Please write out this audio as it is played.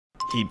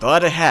He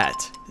bought a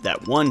hat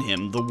that won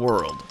him the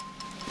world.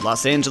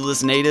 Los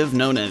Angeles native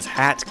known as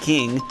Hat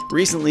King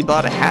recently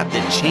bought a hat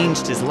that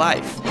changed his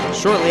life.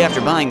 Shortly after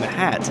buying the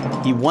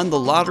hat, he won the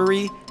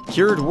lottery,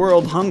 cured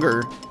world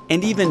hunger,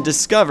 and even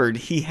discovered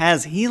he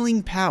has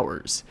healing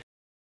powers.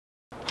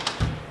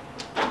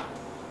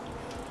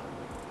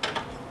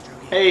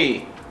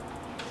 Hey,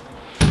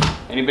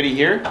 anybody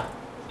here?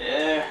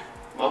 Yeah,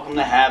 welcome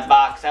to Hax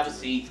Box. Have a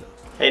seat.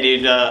 Hey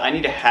dude, I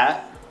need a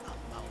hat.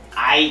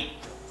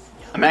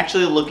 I'm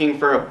actually looking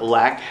for a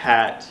black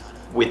hat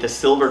with a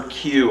silver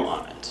Q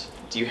on it.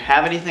 Do you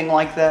have anything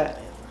like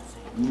that?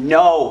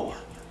 No.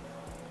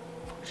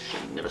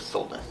 Should've never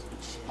sold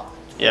this.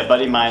 Yeah, a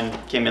buddy of mine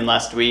came in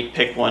last week,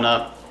 picked one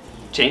up.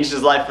 Changed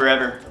his life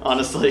forever,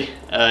 honestly.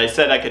 He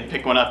said I could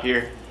pick one up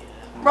here.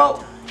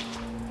 Bro,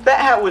 that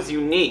hat was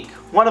unique.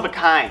 One of a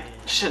kind.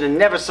 Should've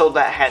never sold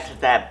that hat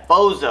to that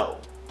bozo.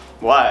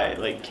 Why?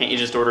 Like, can't you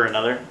just order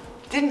another?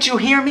 Didn't you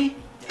hear me?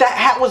 That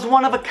hat was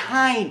one of a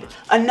kind.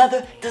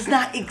 Another does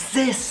not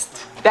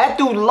exist. That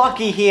dude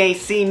lucky he ain't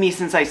seen me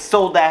since I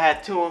sold that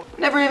hat to him.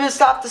 Never even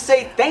stopped to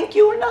say thank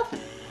you or nothing.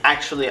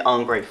 Actually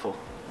ungrateful.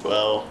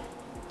 Well,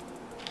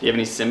 do you have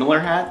any similar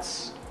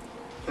hats?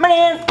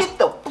 Man, get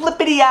the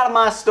flippity out of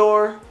my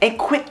store and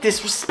quit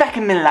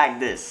disrespecting me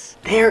like this.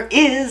 There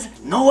is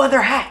no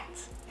other hat.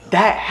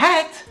 That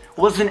hat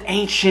was an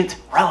ancient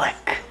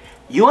relic.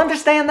 You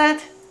understand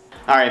that?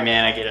 Alright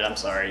man, I get it, I'm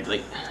sorry.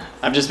 Like,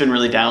 I've just been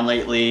really down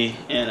lately,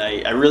 and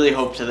I really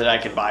hoped that I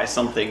could buy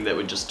something that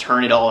would just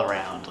turn it all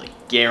around, like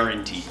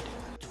guaranteed.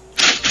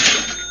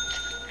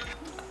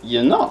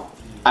 You know,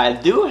 I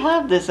do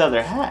have this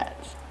other hat.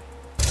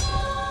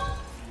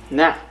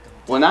 Now,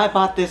 when I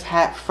bought this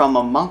hat from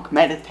a monk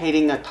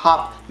meditating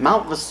atop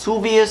Mount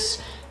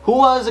Vesuvius, who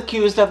was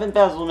accused of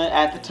embezzlement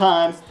at the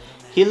time,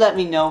 he let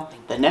me know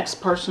the next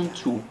person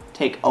to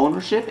take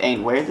ownership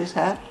and wear this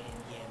hat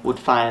would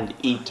find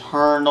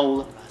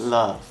eternal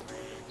love.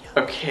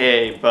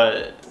 Okay,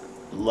 but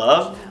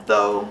love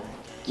though?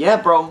 Yeah,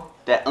 bro,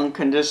 that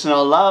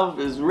unconditional love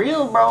is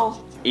real, bro.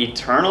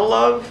 Eternal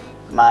love?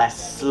 My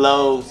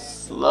slow,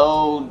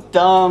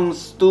 dumb,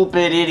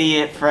 stupid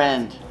idiot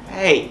friend.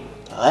 Hey,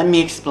 let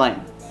me explain.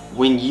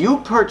 When you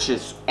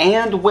purchase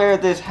and wear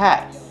this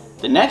hat,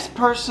 the next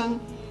person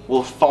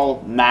will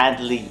fall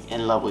madly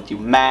in love with you.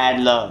 Mad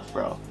love,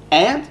 bro.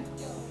 And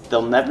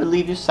they'll never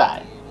leave your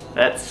side.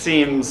 That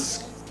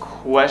seems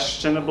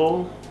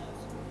questionable,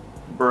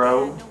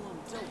 bro.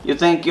 You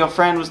think your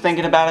friend was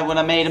thinking about it when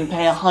I made him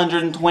pay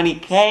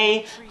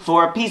 $120K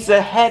for a piece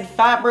of head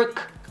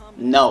fabric?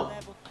 No.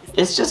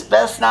 It's just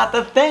best not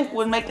to think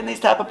when making these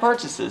type of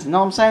purchases, you know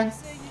what I'm saying?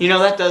 You know,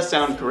 that does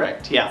sound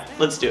correct. Yeah,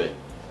 let's do it.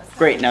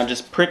 Great, now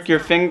just prick your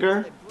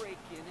finger.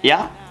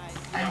 Yeah?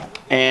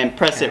 And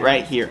press it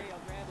right here.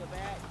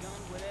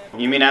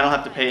 You mean I don't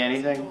have to pay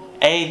anything?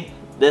 Hey,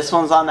 this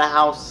one's on the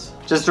house.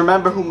 Just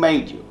remember who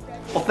made you.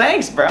 Well,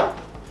 thanks, bro.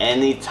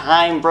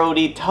 Anytime,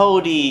 Brody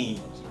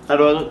Toady. How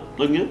do I look?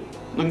 Looking good?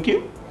 Looking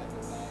cute?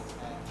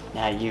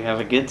 Now you have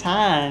a good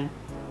time.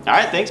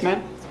 Alright, thanks,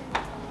 man.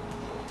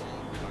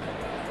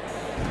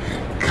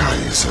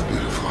 God, you're so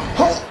beautiful.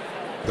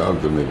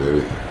 Talk to me,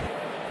 baby.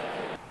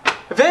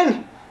 Vin!